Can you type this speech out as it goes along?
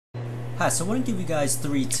Hi, so I want to give you guys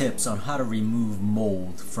 3 tips on how to remove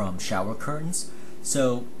mold from shower curtains.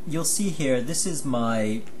 So you'll see here, this is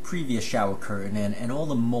my previous shower curtain and all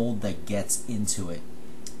the mold that gets into it.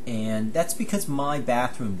 And that's because my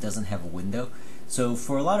bathroom doesn't have a window. So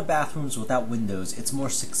for a lot of bathrooms without windows, it's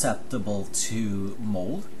more susceptible to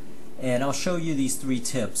mold. And I'll show you these 3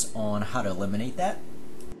 tips on how to eliminate that.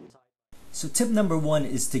 So tip number 1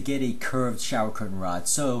 is to get a curved shower curtain rod.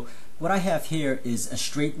 So what I have here is a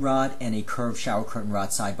straight rod and a curved shower curtain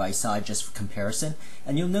rod side by side, just for comparison.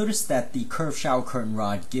 And you'll notice that the curved shower curtain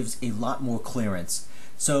rod gives a lot more clearance.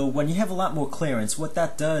 So when you have a lot more clearance, what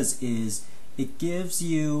that does is it gives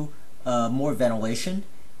you more ventilation,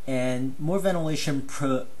 and more ventilation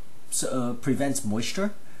prevents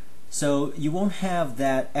moisture. So you won't have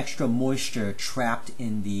that extra moisture trapped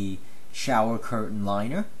in the shower curtain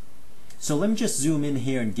liner. So let me just zoom in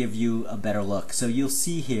here and give you a better look. So you'll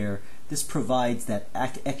see here, this provides that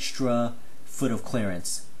extra foot of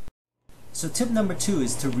clearance. So tip number 2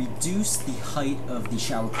 is to reduce the height of the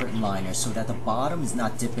shower curtain liner so that the bottom is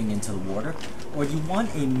not dipping into the water, or you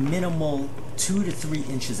want a minimal 2 to 3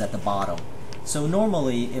 inches at the bottom. So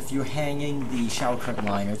normally if you're hanging the shower curtain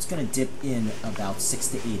liner, it's going to dip in about 6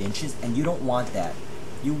 to 8 inches, and you don't want that.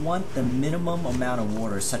 You want the minimum amount of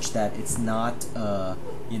water such that it's not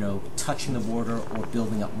touching the water or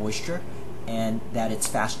building up moisture, and that it's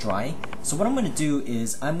fast drying. So what I'm going to do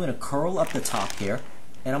is I'm going to curl up the top here,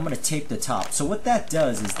 and I'm going to tape the top. So what that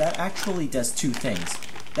does is that actually does 2 things.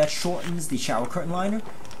 That shortens the shower curtain liner,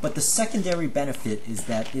 but the secondary benefit is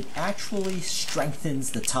that it actually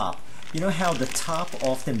strengthens the top. You know how the top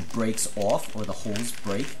often breaks off, or the holes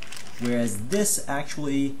break, whereas this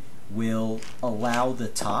actually will allow the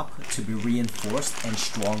top to be reinforced and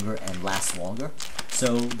stronger and last longer.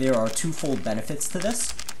 So there are 2-fold benefits to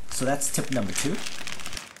this. So that's tip number 2.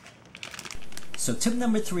 So tip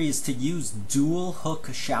number 3 is to use dual hook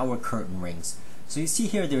shower curtain rings. So you see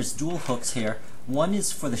here, there's dual hooks here. One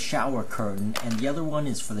is for the shower curtain and the other one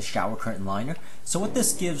is for the shower curtain liner. So what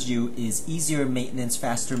this gives you is easier maintenance,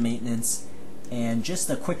 faster maintenance, and just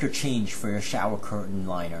a quicker change for your shower curtain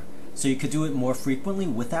liner. So you could do it more frequently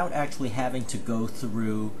without actually having to go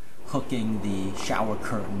through hooking the shower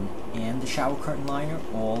curtain and the shower curtain liner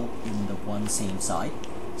all in the one same side.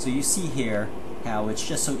 So you see here how it's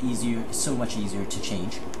just so much easier to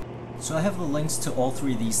change. So I have the links to all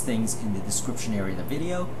 3 of these things in the description area of the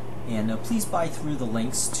video, and please buy through the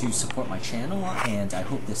links to support my channel, and I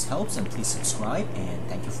hope this helps, and please subscribe, and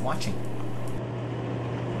thank you for watching.